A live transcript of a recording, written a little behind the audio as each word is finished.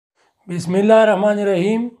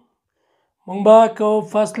बिस्मिल्लाहिर्रहमानिर्रहीम मुंबा को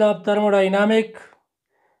first of thermodynamic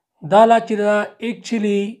दाला चिदा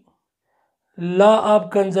actually law of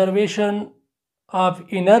conservation of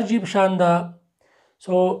energy bshanda.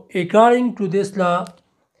 So according to this law,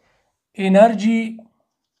 energy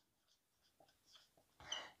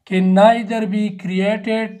can neither be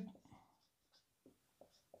created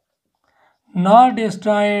nor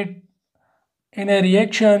destroyed in a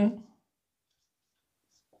reaction.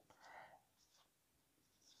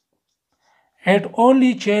 It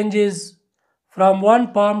only changes from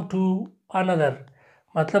one form to another.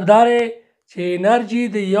 मतलब दारे چې انرژي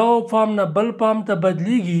د یو فارم نه بل فارم ته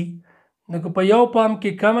بدلیږي نو که په یو فارم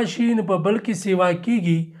کې کم شي نو په بل کې سیوا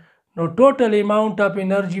کیږي نو ټوټل اماونت اف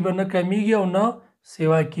انرژي به نه کمیږي او نه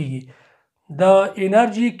سیوا کیږي. The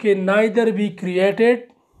energy can neither be created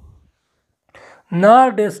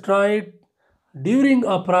nor destroyed during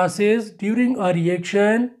a process, during a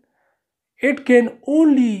reaction. It can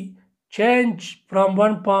only change from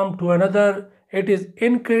one form to another. It is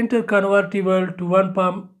interconvertible to one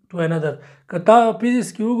form to another. کتا فزیکس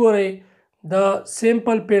کې وګورئ د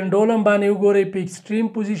سیمپل پینډولم باندې وګورئ په ایکسټریم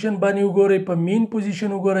پوزیشن باندې وګورئ په مین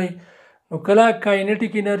پوزیشن وګورئ نو کله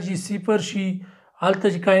کاینټیک انرژي صفر شي هلته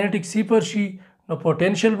چې کاینټیک صفر شي نو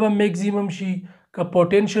پوټنشل به میکزیمم شي که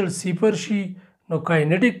پوټنشل صفر شي نو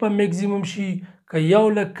کاینټیک به میکزیمم شي که یو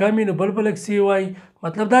لږ کم نو بل لږ سیوای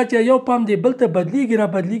مطلب دا چې یو پام دی بل ته بدلیږي را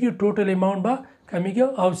بدلیږي ټوټل اماونت به کمیږي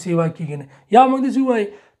او سیوا کیږي نه یا موږ داسې ووایو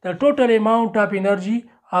د ټوټل اماونت اف انرژي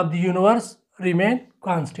of the universe remain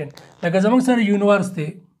constant. لکه زمونږ سره یونیورس دی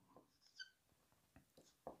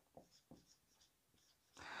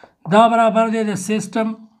دا برابر دی د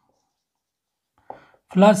سیسټم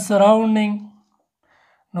پلس سراؤنډینګ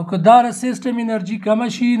نو که دا د سیسټم انرژي کمه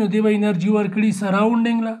شي نو دی به انرژي ورکړي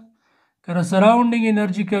سراؤنډینګ له که سراؤنډینګ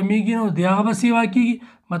انرژي کمیږي نو دی هغه به سیوا کیږي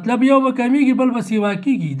مطلب یو به کمیږي بل به سیوا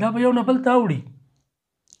کیږي دا به یو نه بل ته اوړي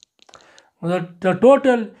نو د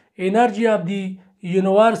ټوټل انرژي of the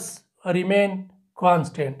universe remain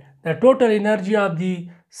constant. The total energy of the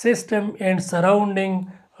system and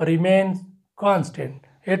surrounding remains constant.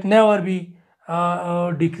 It never be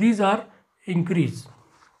decrease or increase.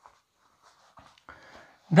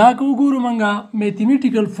 دا وګورو منګه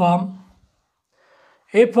mathematical form.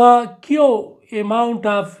 If a Q amount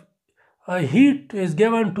of heat is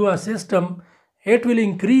given to a system, it will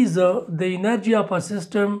increase the energy of a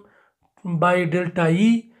system by delta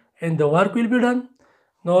E and the work will be done.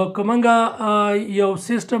 نو که موږ یو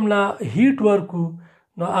سیسټم لا هیټ ورکو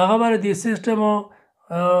نو هغه به د سیسټم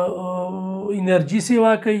انرژي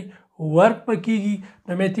سیوا کوي ورک به کیږي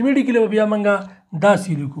نو میتھمیټیکلی به بیا موږ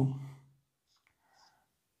داسې لیکو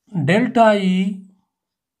ډیلټا ای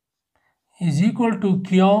از ایکول ټو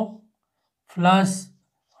کیو پلس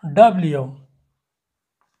ډبلیو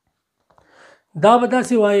دا به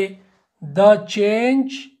داسې وایي دا چینج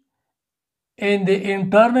and the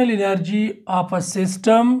internal energy of a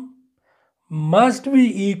system must be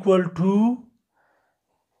equal to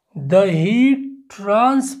the heat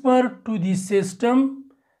transfer to the system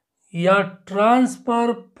या transfer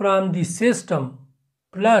from the system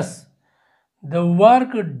plus the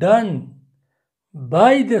work done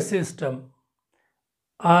by the system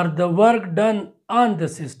or the work done on the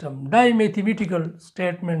system. دا mathematical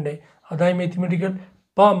statement دی او دا mathematical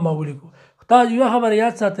پام ما ولیکو تاسو یو خبر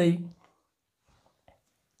یاد ساتئ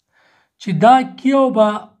چې دا کیو به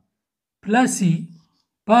پلسي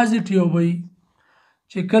پازیټیو وي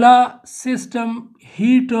چې کله سیسټم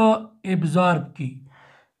هیټ ابزارب کی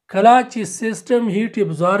کله چې سیسټم هیټ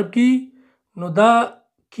ابزارب کی نو دا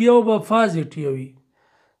کیو به پازیټیو وي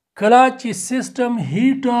کله چې سیسټم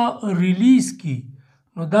هیټ ریلیز کی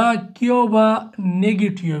نو دا کیو به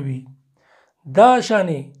نیگیټیو وي دا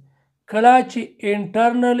شانې کله چې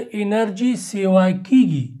انټرنل انرژي سیوا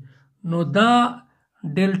کیږي نو دا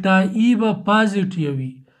ډیلټا ای به پازیټیو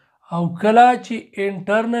وي او کله چې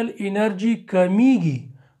انټرنل انرژي کمیږي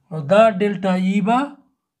نو دا ډیلټا ای به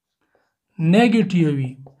نیگیټیو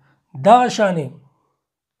وي دا شانې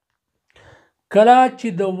کله چې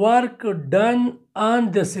د ورک ډن آن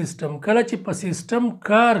د سیسټم کله چې په سیسټم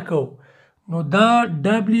کار کو نو دا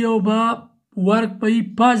ډبلیو به ورک به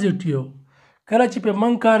پازیټیو کله چې په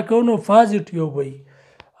من کار کو نو پازیټیو وي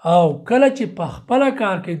او کله چې په خپل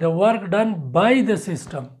کار کوي د ورک ډن بای د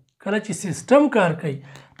سیسټم کله چې سیسټم کار کوي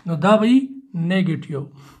نو دا به نیگیټیو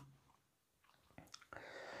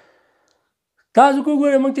تاسو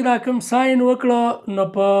وګورئ موږ چې دا کوم ساين وکړو نو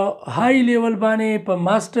په های لیول باندې په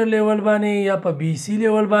ماستر لیول باندې یا په بی سی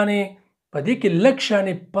لیول باندې په دې کې لږ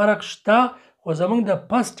شانې فرق شته خو زموږ د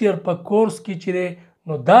فرست ایئر په کورس کې چې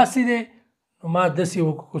نو داسې دی نو ما داسې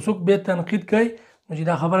وکړو څوک بیا تنقید کوي نو چې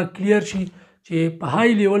دا خبره کلیر شي چې په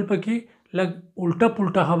های لیول پکې لږ الټه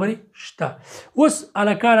پلټه خبرې شته. اوس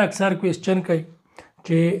هلکان اکثر کوېسچن کوي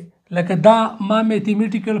چې لکه دا ما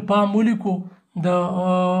میتھمیټیکل فارم ولیکو د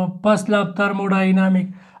فصل اف تھرموډاینامک.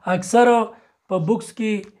 اکثر په بکس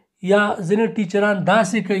کې یا ځینې ټیچران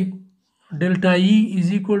داسې کوي ډلټا ای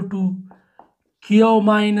از ایکول ټو کیو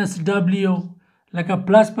ماینس ډبلیو، لکه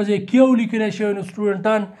پلس په ځای کیو لیکلی شوی نو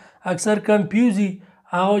سټوډنټان اکثر کنفیوز وي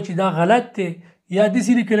هغه چې دا غلط دی یا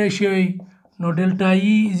داسې لیکلی شوی نو ډلټا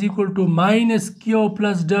ای از ایکول ټو ماینس کیو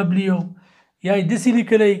پلس ډبلیو، یا یې داسې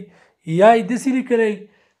لیکلی یا یې داسې لیکلی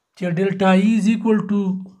چې ډلټا ای از ایکول ټو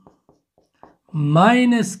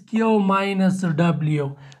ماینس کیو ماینس ډبلیو.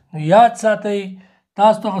 نو یاد ساتئ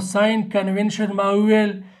تاسو ته ساین کنونشن ما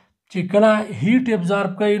وویل چې کله هیټ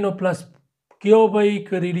ابزارب کوي نو پلس کیو به وي،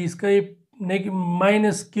 که ریلیز کوي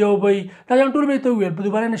ماینس کیو به وي. دا ټول مې ته وویل په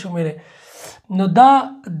دوباره نشم ویلی. نو دا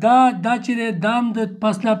چې دی دا هم د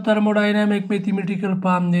فصل اف تھرموډاینامک میتھمیټیکل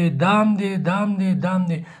فارم دی،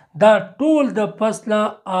 دا ټول د فصل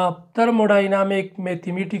اف تھرموډاینامک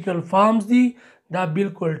میتھمیټیکل فارمز دي. دا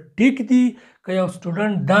بالکل ټیک دي. که یو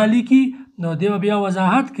سټوډنټ دا لیکي نو دی به بیا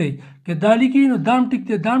وضاحت کوي، که دا لیکي نو دا هم ټیک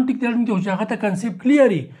دی، دا هم ټیک دی، خو چې هغه ته کنسیپټ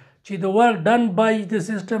کلیر وي چې د ورک ډن بای د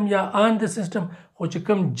سیسټم یا آن د سیسټم. خو چې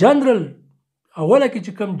کوم جنرل اوله کې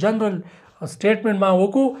چې کوم جنرل سټیټمنټ ما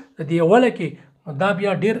وکړو د دې اوله کې دا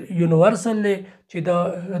بیا ډېر یونیورسل دی چې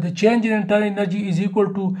د چینج ان انټرنل انرژي از ایکول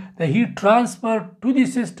ټو د هیټ ټرانسفر ټو دی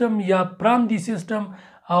سیسټم یا فرام دی سیسټم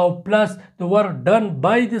او پلس د ورک ډن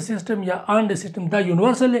بای د سیسټم یا آن د سیسټم. دا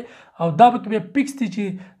یونیورسل دی او دا پکې بیا فکس دی چې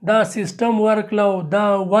دا سیسټم ورک لو دا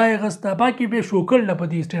وای غسته باقي بیا شو کړله په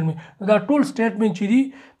دې سټیټمنټ. دا ټول سټیټمنټ چې دي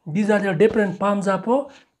these are the different forms of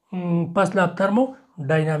فصل اف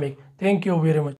تھرموډاینامک. Thank you very much.